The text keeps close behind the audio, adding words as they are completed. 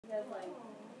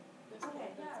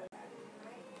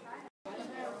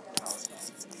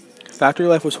Factory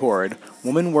life was horrid.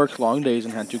 Women worked long days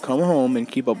and had to come home and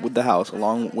keep up with the house,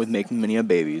 along with making many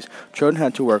babies. Children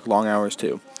had to work long hours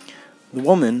too. The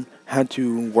woman had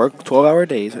to work 12-hour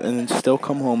days and then still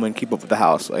come home and keep up with the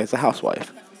house as a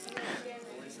housewife.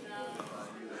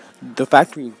 The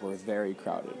factories were very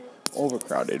crowded,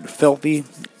 overcrowded, filthy,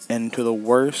 and to the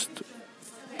worst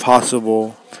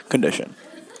possible condition.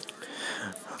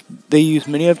 They used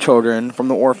many of children from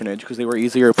the orphanage because they were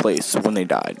easily replaced when they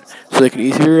died. So they could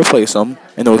easily replace them,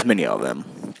 and there was many of them.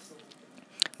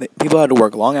 People had to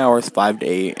work long hours, 5 to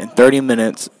 8, and 30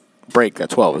 minutes break at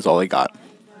 12 is all they got.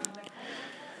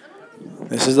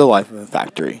 This is the life of a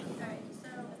factory.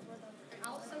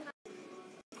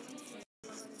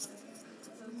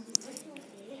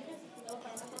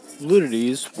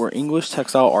 Luddites were English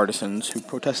textile artisans who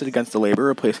protested against the labor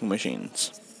replacing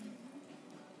machines.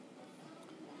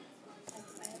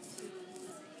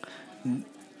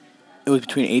 It was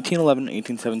between 1811 and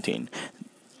 1817.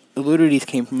 The Luddites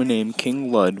came from a name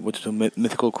King Lud, which is a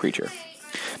mythical creature.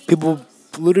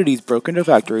 Luddites broke into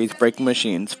factories, breaking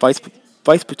machines.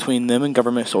 Fights between them and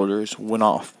government soldiers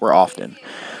were often.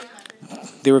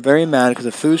 They were very mad because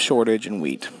of food shortage and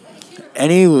wheat.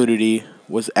 Any Luddite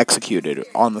was executed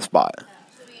on the spot.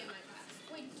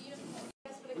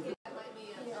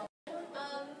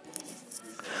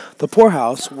 The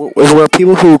poorhouse is where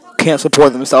people who can't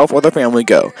support themselves or their family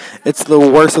go. It's the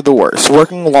worst of the worst,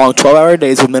 working long 12-hour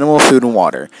days with minimal food and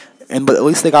water. But at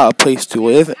least they got a place to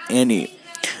live and eat.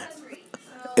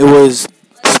 It was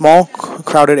small,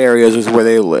 crowded areas was where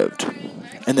they lived,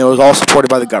 and it was all supported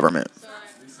by the government.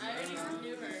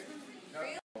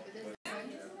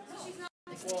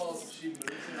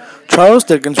 Charles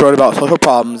Dickens wrote about social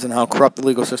problems and how corrupt the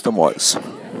legal system was.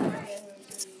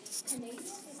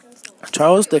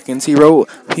 Charles Dickens, he wrote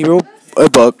a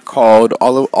book called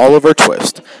Oliver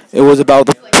Twist. It was about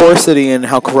the poor city and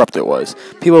how corrupt it was.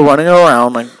 People running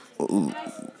around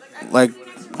like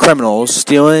criminals,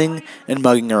 stealing and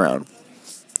mugging around.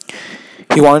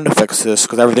 He wanted to fix this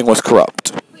because everything was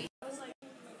corrupt.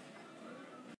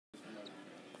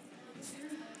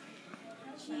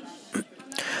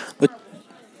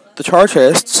 The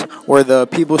Chartists were the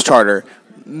People's Charter,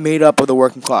 made up of the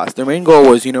working class. Their main goal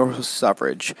was universal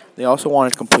suffrage. They also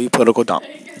wanted complete political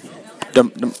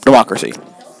democracy.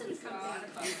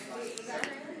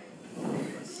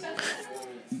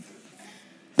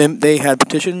 They had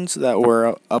petitions that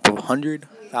were up of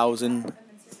 100,000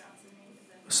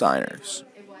 signers.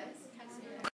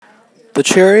 The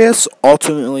Chartists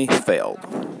ultimately failed.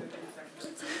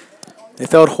 They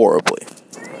failed horribly.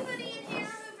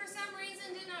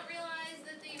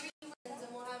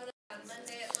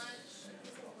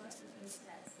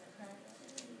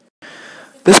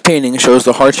 This painting shows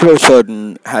the hardship of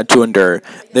children had to endure.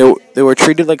 They were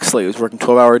treated like slaves, working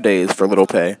 12-hour days for little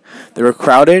pay. They were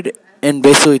crowded and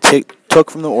basically took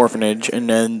from the orphanage, and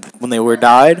then when they were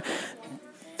died,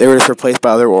 they were just replaced by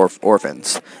other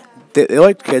orphans. They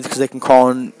liked kids because they can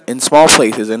crawl in small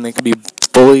places and they can be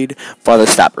bullied by the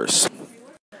stabbers.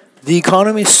 The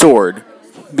economy soared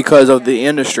because of the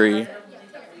industrial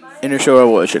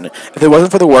revolution. If it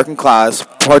wasn't for the working class,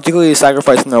 particularly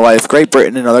sacrificing their life, Great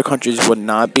Britain and other countries would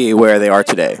not be where they are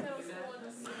today.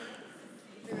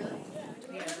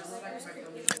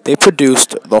 They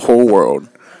produced the whole world.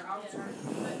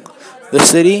 The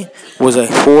city was a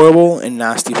horrible and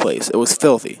nasty place. It was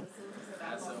filthy.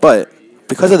 But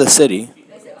because of the city,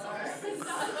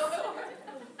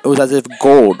 it was as if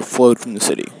gold flowed from the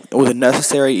city. It was a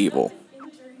necessary evil.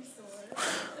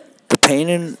 The pain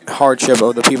and hardship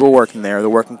of the people working there, the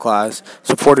working class,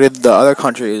 supported the other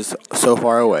countries so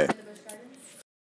far away.